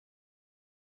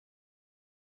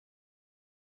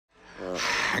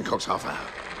Hancock's half hour.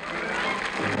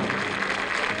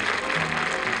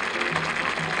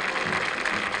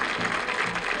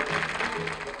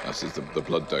 This is the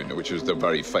blood donor, which is the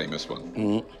very famous one.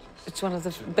 Mm. It's one of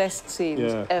the best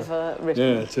scenes ever written.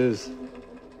 Yeah, it is.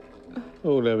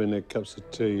 All having their cups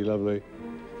of tea, lovely.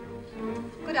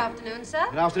 Good afternoon, sir.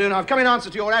 Good afternoon. I've come in answer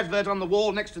to your advert on the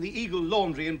wall next to the Eagle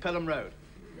Laundry in Pelham Road.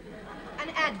 An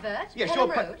advert? Yes,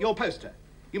 your poster.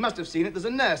 You must have seen it. There's a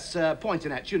nurse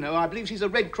pointing at you, know. I believe she's a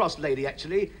Red Cross lady,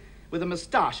 actually, with a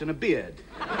moustache and a beard.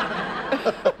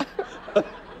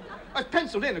 It's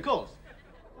penciled in, of course.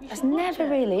 I was never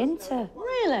really into...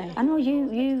 Really? I know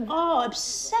you... Oh,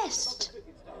 obsessed.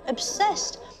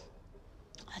 Obsessed.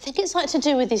 I think it's like to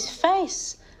do with his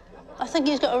face. I think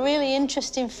he's got a really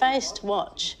interesting face to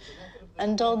watch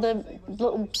and all the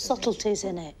little subtleties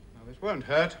in it. Now, this won't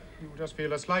hurt. You'll just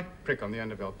feel a slight prick on the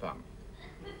end of your thumb.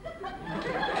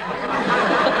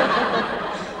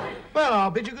 Well,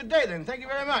 I'll bid you good day, then. Thank you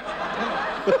very much.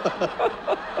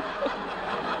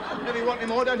 If you want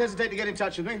any more, don't hesitate to get in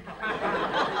touch with me.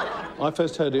 I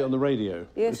first heard it on the radio.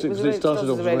 Yes, it started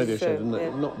off as a radio show, didn't it?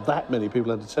 Yeah. Not that many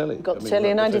people had a telly. Got the telly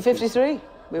in 1953.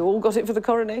 We all got it for the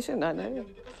coronation, I know.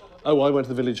 Oh, I went to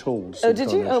the village hall. Oh,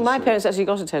 did you? Oh, my parents actually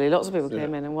got a telly. Lots of people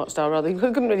came in and watched our rather... You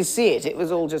couldn't really see it. It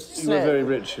was all just You were very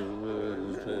rich.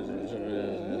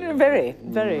 Very,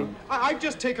 very. I've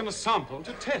just taken a sample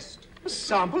to test. A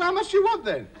sample? How much do you want,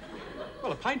 then?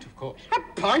 Well, a pint, of course. A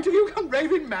pint? Have you gone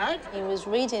raving mad? He was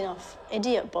reading off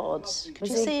idiot boards. Could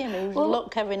you see him? He would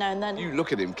look every now and then. You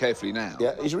look at him carefully now.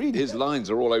 Yeah, he's reading. His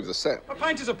lines are all over the set. A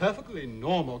pint is a perfectly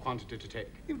normal quantity to take.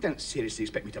 You don't seriously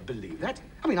expect me to believe that?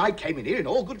 I mean, I came in here in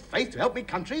all good faith to help me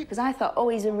country. Because I thought, oh,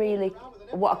 he's a really...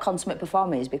 What a consummate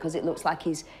performer he is, because it looks like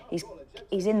he's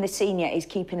in the scene, yet he's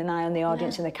keeping an eye on the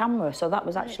audience and the camera. So that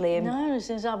was actually him. No, he's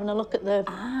having a look at the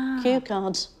cue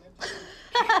cards.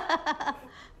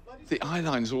 The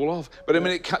eyeline's all off. But, I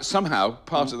mean, somehow,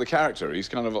 part of the character, he's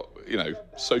kind of, you know,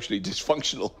 socially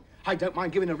dysfunctional. I don't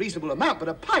mind giving a reasonable amount, but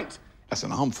a pint... That's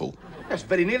an armful. That's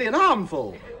very nearly an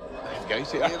armful. Okay,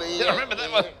 I remember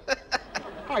that one.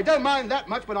 I don't mind that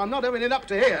much, but I'm not having it up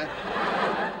to here.